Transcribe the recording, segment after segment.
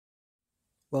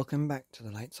Welcome back to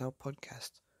the Lights Out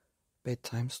podcast,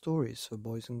 bedtime stories for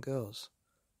boys and girls,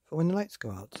 for when the lights go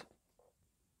out.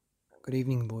 Good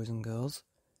evening, boys and girls.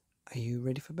 Are you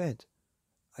ready for bed?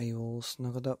 Are you all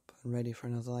snuggled up and ready for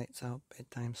another Lights Out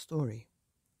bedtime story?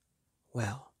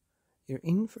 Well, you're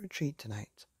in for a treat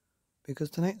tonight,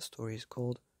 because tonight's story is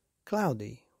called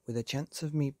Cloudy with a Chance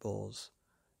of Meatballs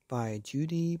by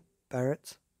Judi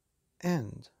Barrett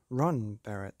and Ron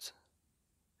Barrett,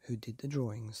 who did the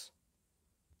drawings.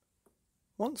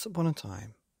 Once upon a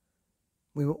time,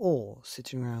 we were all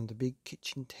sitting around the big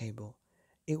kitchen table.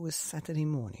 It was Saturday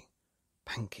morning,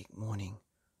 pancake morning.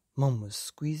 Mum was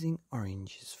squeezing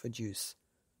oranges for juice.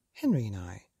 Henry and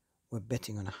I were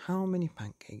betting on how many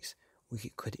pancakes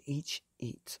we could each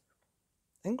eat.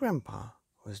 And Grandpa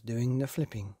was doing the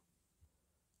flipping.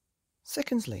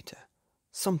 Seconds later,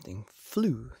 something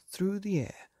flew through the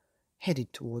air,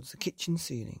 headed towards the kitchen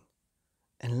ceiling,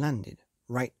 and landed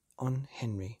right on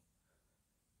Henry.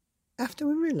 After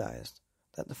we realized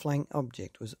that the flying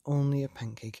object was only a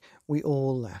pancake, we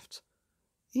all laughed,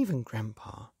 even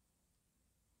Grandpa.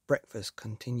 Breakfast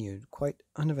continued quite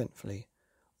uneventfully.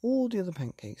 All the other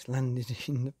pancakes landed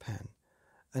in the pan,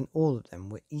 and all of them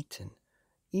were eaten,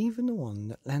 even the one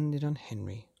that landed on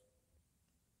Henry.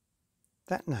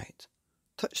 That night,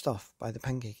 touched off by the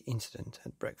pancake incident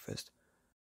at breakfast,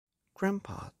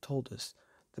 Grandpa told us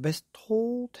the best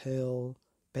tall-tale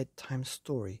bedtime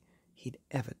story he'd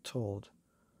ever told.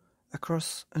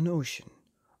 Across an ocean,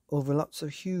 over lots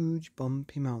of huge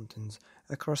bumpy mountains,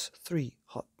 across 3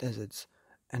 hot deserts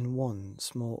and 1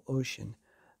 small ocean,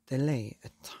 there lay a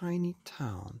tiny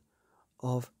town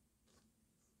of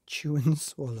Chew and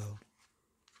Swallow.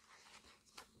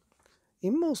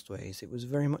 In most ways it was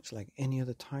very much like any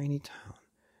other tiny town.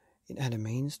 It had a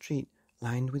main street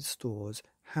lined with stores,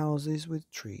 houses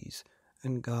with trees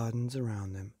and gardens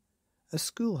around them, a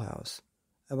schoolhouse,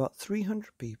 about 300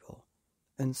 people,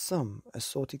 and some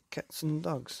assorted cats and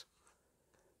dogs.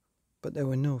 But there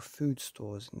were no food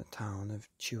stores in the town of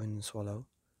Chew and Swallow.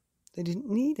 They didn't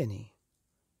need any.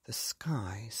 The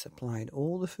sky supplied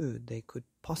all the food they could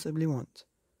possibly want.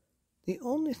 The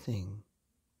only thing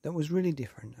that was really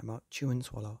different about Chew and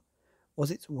Swallow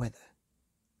was its weather.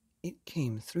 It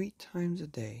came 3 times a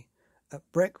day, at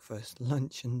breakfast,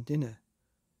 lunch and dinner.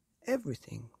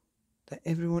 Everything that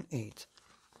everyone ate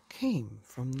came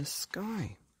from the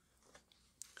sky.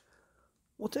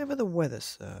 Whatever the weather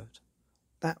served,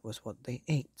 that was what they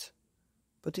ate.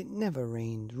 But it never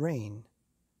rained rain,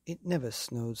 it never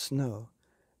snowed snow,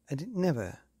 and it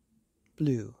never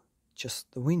blew just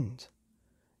the wind.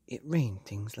 It rained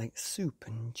things like soup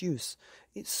and juice,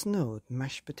 it snowed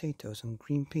mashed potatoes and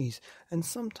green peas, and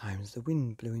sometimes the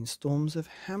wind blew in storms of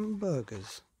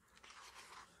hamburgers.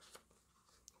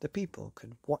 The people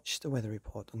could watch the weather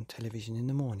report on television in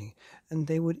the morning, and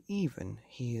they would even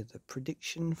hear the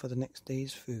prediction for the next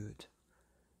day's food.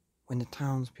 When the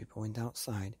townspeople went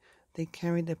outside, they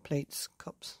carried their plates,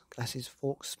 cups, glasses,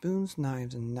 forks, spoons,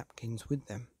 knives, and napkins with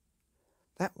them.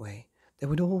 That way, they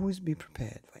would always be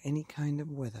prepared for any kind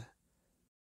of weather.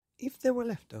 If there were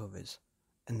leftovers,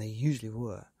 and they usually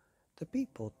were, the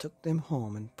people took them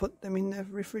home and put them in their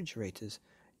refrigerators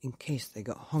in case they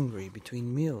got hungry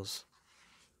between meals.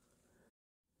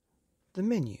 The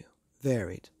menu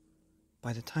varied.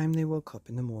 By the time they woke up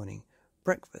in the morning,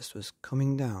 breakfast was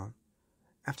coming down.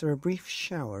 After a brief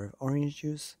shower of orange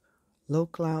juice, low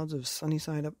clouds of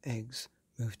sunny-side-up eggs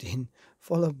moved in,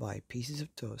 followed by pieces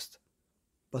of toast,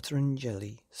 butter and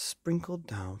jelly sprinkled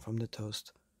down from the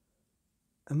toast,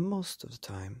 and most of the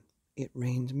time it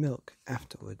rained milk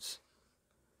afterwards.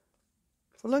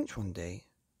 For lunch one day,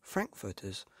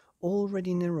 frankfurters, all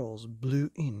ready in their rolls,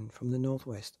 blew in from the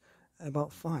northwest at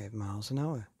about 5 miles an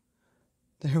hour.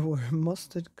 There were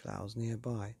mustard clouds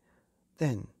nearby.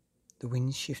 Then the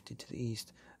wind shifted to the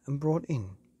east and brought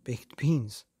in baked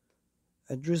beans.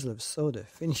 A drizzle of soda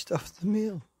finished off the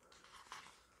meal.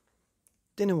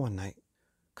 Dinner one night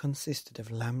consisted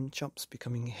of lamb chops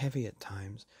becoming heavy at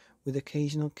times, with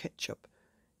occasional ketchup.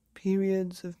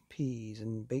 Periods of peas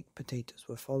and baked potatoes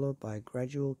were followed by a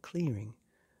gradual clearing,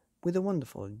 with a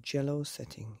wonderful jello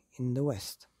setting in the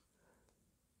west.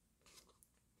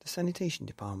 The sanitation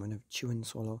department of Chew and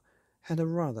Swallow had a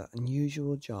rather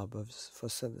unusual job for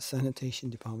the sanitation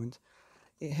department.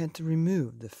 It had to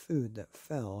remove the food that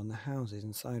fell on the houses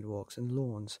and sidewalks and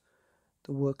lawns.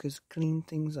 The workers cleaned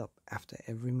things up after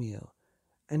every meal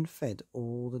and fed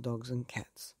all the dogs and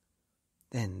cats.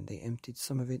 Then they emptied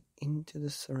some of it into the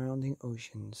surrounding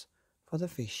oceans for the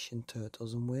fish and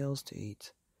turtles and whales to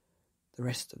eat. The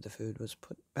rest of the food was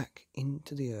put back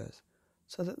into the earth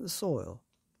so that the soil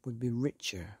would be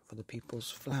richer for the people's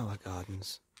flower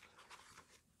gardens.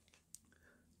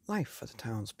 Life for the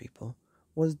townspeople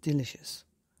was delicious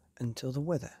until the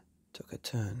weather took a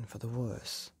turn for the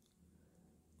worse.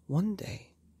 One day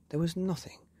there was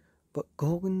nothing but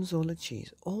gorgonzola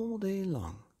cheese all day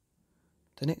long.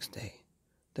 The next day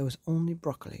there was only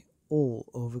broccoli all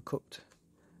overcooked,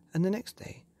 and the next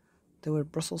day there were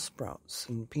Brussels sprouts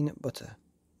and peanut butter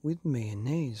with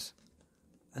mayonnaise.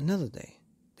 Another day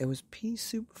there was pea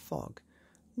soup fog.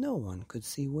 No one could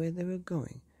see where they were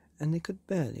going, and they could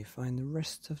barely find the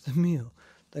rest of the meal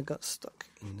that got stuck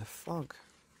in the fog.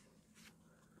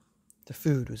 The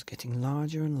food was getting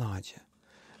larger and larger,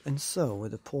 and so were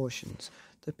the portions.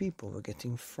 The people were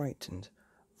getting frightened.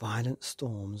 Violent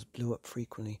storms blew up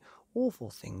frequently.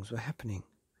 Awful things were happening.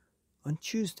 On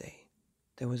Tuesday,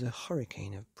 there was a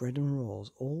hurricane of bread and rolls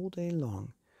all day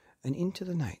long, and into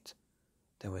the night.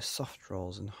 There were soft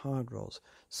rolls and hard rolls,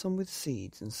 some with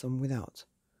seeds and some without.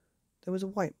 There was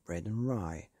white bread and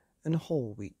rye, and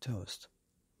whole wheat toast.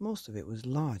 Most of it was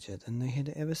larger than they had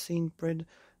ever seen bread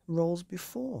rolls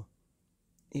before.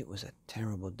 It was a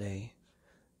terrible day.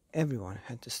 Everyone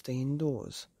had to stay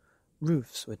indoors.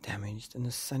 Roofs were damaged, and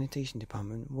the sanitation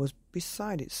department was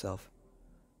beside itself.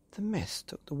 The mess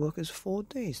took the workers 4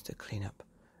 days to clean up,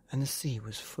 and the sea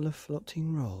was full of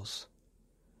floating rolls.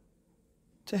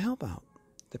 To help out,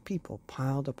 the people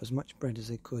piled up as much bread as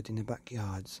they could in the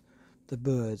backyards. The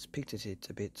birds picked at it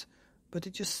a bit, but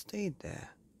it just stayed there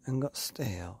and got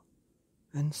stale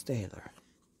and staler.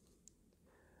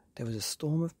 There was a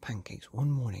storm of pancakes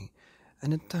one morning,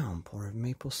 and a downpour of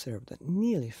maple syrup that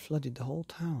nearly flooded the whole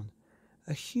town.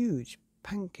 A huge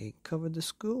pancake covered the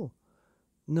school.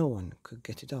 No one could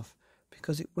get it off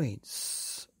because it weighed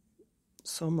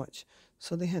so much,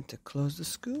 so they had to close the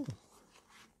school.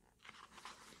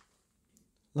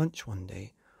 Lunch one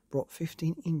day brought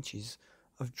 15 inches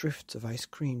of drifts of ice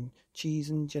cream,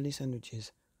 cheese and jelly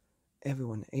sandwiches.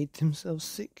 Everyone ate themselves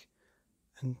sick,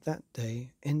 and that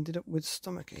day ended up with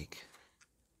stomachache.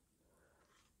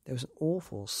 There was an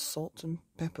awful salt and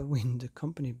pepper wind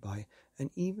accompanied by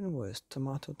an even worse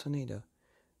tomato tornado.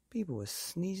 People were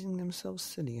sneezing themselves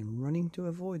silly and running to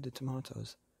avoid the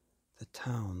tomatoes. The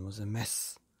town was a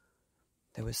mess.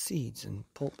 There were seeds and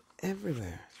pulp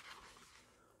everywhere.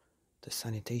 The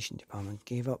sanitation department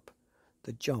gave up.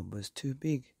 The job was too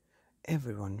big.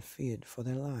 Everyone feared for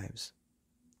their lives.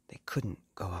 They couldn't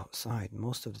go outside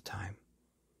most of the time.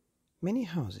 Many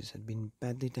houses had been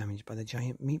badly damaged by the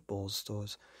giant Meatballs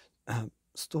stores.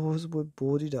 Stores were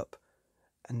boarded up,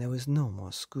 and there was no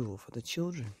more school for the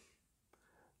children.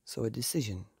 So a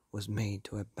decision was made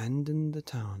to abandon the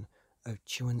town of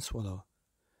Chew and Swallow.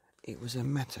 It was a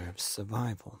matter of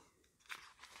survival.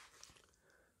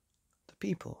 The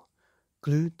people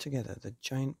glued together the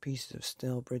giant pieces of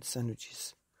stale bread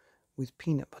sandwiches with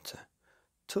peanut butter,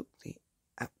 took the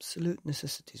absolute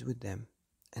necessities with them,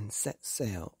 and set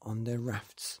sail on their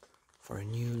rafts for a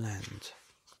new land.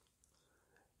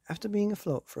 After being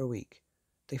afloat for a week,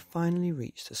 they finally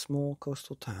reached a small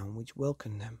coastal town which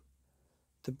welcomed them.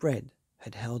 The bread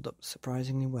had held up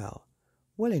surprisingly well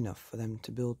enough for them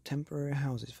to build temporary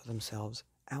houses for themselves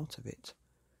out of it.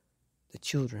 The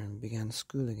children began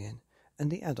school again, and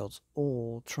the adults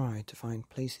all tried to find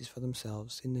places for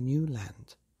themselves in the new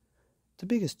land. The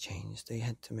biggest change they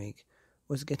had to make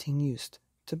was getting used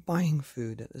to buying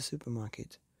food at the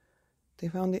supermarket. They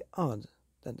found it odd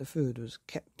that the food was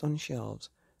kept on shelves,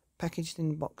 packaged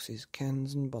in boxes,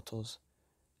 cans and bottles.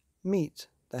 Meat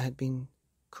that had been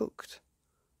cooked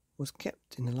was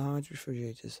kept in the large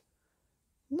refrigerators.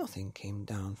 Nothing came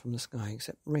down from the sky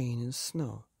except rain and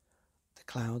snow. The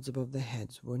clouds above their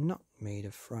heads were not made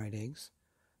of fried eggs.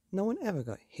 No one ever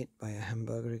got hit by a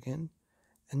hamburger again,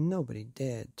 and nobody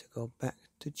dared to go back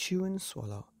to Chew and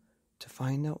Swallow to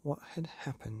find out what had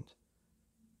happened.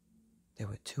 They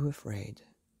were too afraid.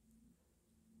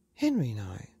 Henry and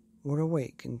I were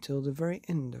awake until the very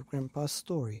end of Grandpa's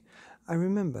story. I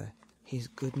remember his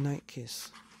good-night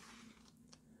kiss.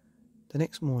 The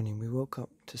next morning we woke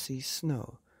up to see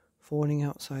snow falling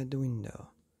outside the window.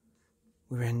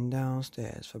 We ran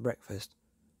downstairs for breakfast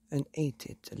and ate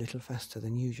it a little faster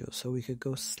than usual so we could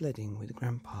go sledding with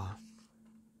Grandpa.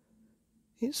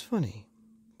 It's funny,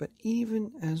 but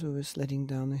even as we were sledding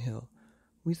down the hill,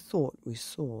 we thought we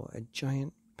saw a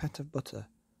giant pat of butter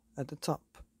at the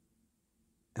top,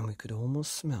 and we could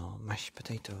almost smell mashed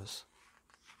potatoes.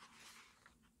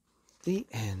 The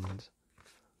end.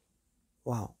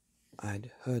 Wow,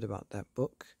 I'd heard about that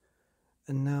book,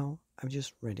 and now I've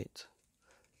just read it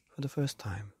for the first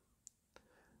time.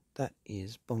 That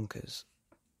is bonkers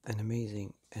and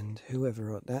amazing, and whoever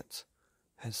wrote that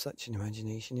has such an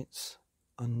imagination, it's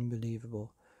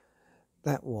unbelievable.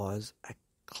 That was a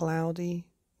cloudy,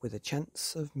 with a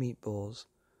Chance of Meatballs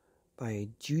by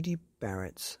Judi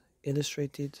Barrett,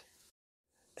 illustrated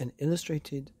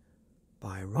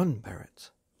by Ron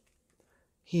Barrett.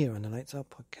 Here on the Lights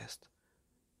Out podcast,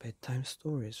 bedtime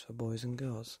stories for boys and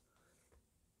girls.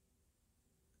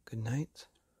 Good night.